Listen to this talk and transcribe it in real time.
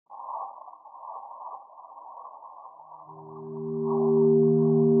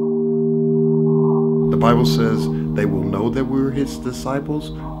Bible says they will know that we're his disciples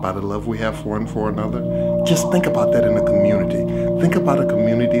by the love we have for one for another. Just think about that in a community. Think about a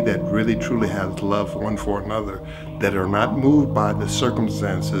community that really truly has love one for another, that are not moved by the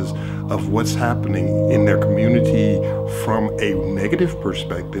circumstances of what's happening in their community from a negative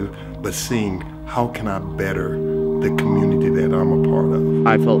perspective, but seeing how can I better the community that I'm a part of.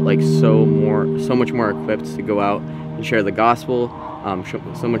 I felt like so much more equipped to go out and share the gospel,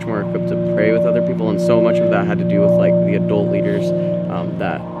 so much more equipped to pray with other people, and so much of that had to do with like the adult leaders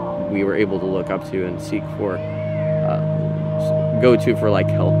that we were able to look up to and seek for, go to for like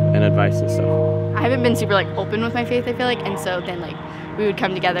help and advice and stuff. I haven't been super like open with my faith, I feel like, and so then like we would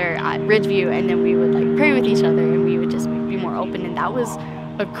come together at Ridgeview and then we would like pray with each other and we would just be more open, and that was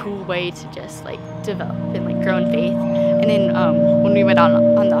a cool way to just like develop and like grow in faith. And then when we went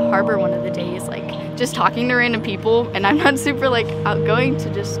on the harbor one of the days, like just talking to random people, and I'm not super like outgoing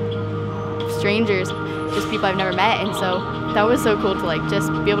to just strangers, just people I've never met, and so that was so cool to like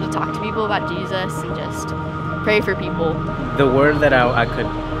just be able to talk to people about Jesus and just pray for people. The word that I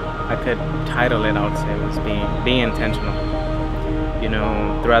could title it, I would say, was being intentional. You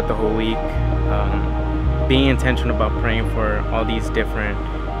know, throughout the whole week, being intentional about praying for all these different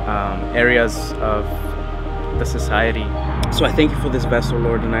areas of the society. So I thank you for this vessel,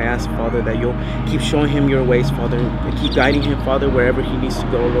 Lord, and I ask, Father, that you'll keep showing him your ways, Father, and keep guiding him, Father, wherever he needs to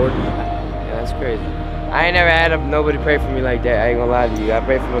go, Lord. Yeah, that's crazy. I ain't never had nobody pray for me like that. I ain't gonna lie to you. I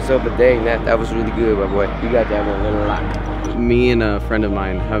prayed for myself a day, and that was really good, my boy. You got that one little lot. Me and a friend of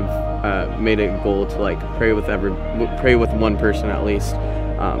mine have made a goal to like pray with one person at least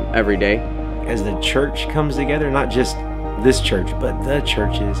every day. As the church comes together, not just this church, but the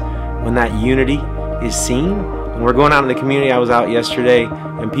churches, when that unity is seen, when we're going out in the community. I was out yesterday,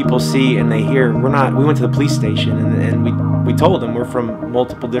 and people see and they hear, we went to the police station, and we told them we're from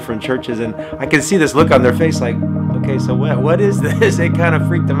multiple different churches, and I could see this look on their face like, okay, so what is this? It kind of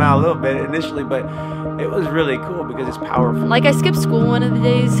freaked them out a little bit initially, but it was really cool because it's powerful. Like I skipped school one of the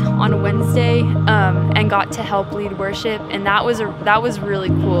days on a Wednesday and got to help lead worship, and that was really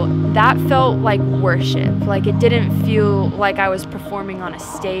cool. That felt like worship. Like it didn't feel like I was performing on a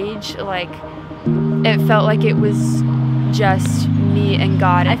stage. Like it felt like it was just me and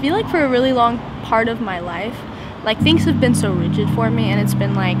God. I feel like for a really long part of my life, like things have been so rigid for me, and it's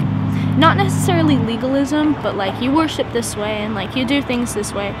been like not necessarily legalism, but like you worship this way and like you do things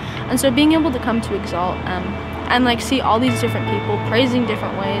this way. And so being able to come to Exalt and like see all these different people praising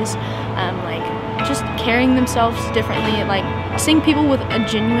different ways, like just carrying themselves differently, like seeing people with a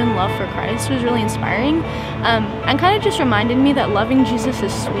genuine love for Christ was really inspiring, and kind of just reminded me that loving Jesus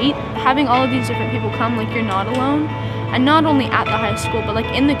is sweet. Having all of these different people come, like you're not alone, and not only at the high school, but like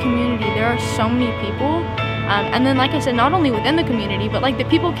in the community there are so many people. And then, like I said, not only within the community, but like the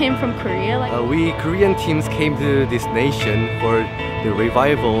people came from Korea. Like we Korean teams came to this nation for the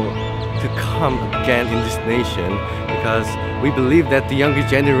revival to come again in this nation, because we believe that the younger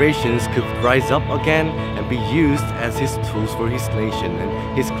generations could rise up again and be used as his tools for his nation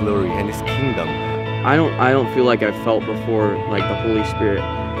and his glory and his kingdom. I don't feel like I felt before like the Holy Spirit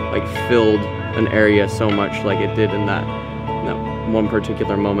like filled an area so much like it did in that one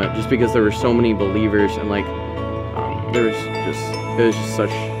particular moment, just because there were so many believers, and like it was just such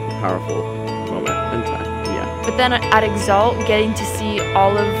a powerful moment in time. Yeah. But then at Exalt, getting to see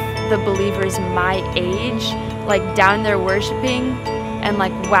all of the believers my age like down there worshiping, and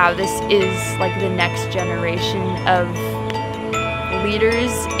like, wow, this is like the next generation of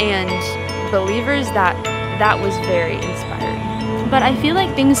leaders and believers, that was very inspiring. But I feel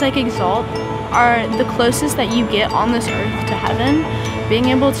like things like Exalt are the closest that you get on this earth to heaven, being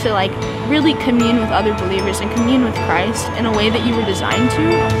able to like really commune with other believers and commune with Christ in a way that you were designed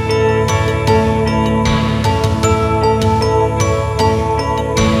to.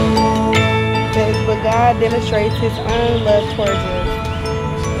 But God demonstrates his own love towards us,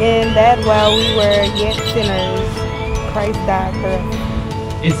 and that while we were yet sinners, Christ died for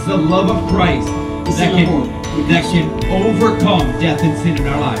us. It's the love of Christ that can overcome death and sin in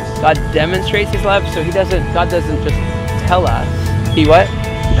our lives. God demonstrates his love, so God doesn't just tell us. He what?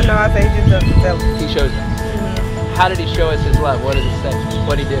 No, I say he just doesn't tell us. He shows us. How did he show us his love? What does it say?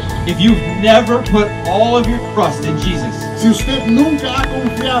 What he did? If you've never put all of your trust in Jesus, si usted nunca ha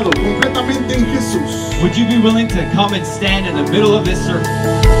confiado completamente en Jesús, would you be willing to come and stand in the middle of this circle?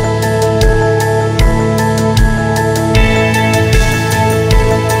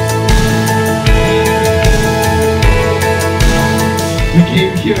 We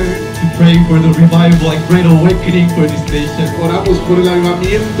came here to pray for the revival and great awakening for this nation. Oramos por el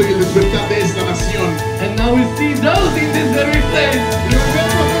avivamiento y el despertar de esta nación. And now we see those in this very place.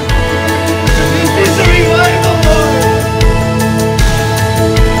 This is the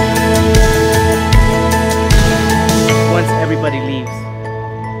somebody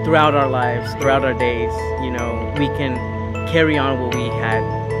leaves, throughout our lives, throughout our days, you know, we can carry on what we had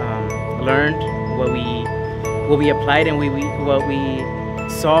learned, what we applied, and what we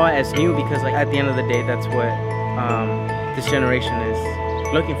saw as new, because like at the end of the day, that's what this generation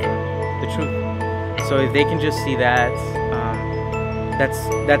is looking for, the truth. So if they can just see that,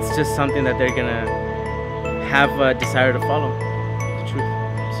 that's just something that they're gonna have a desire to follow, the truth.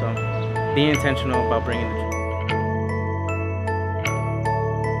 So be intentional about bringing the truth.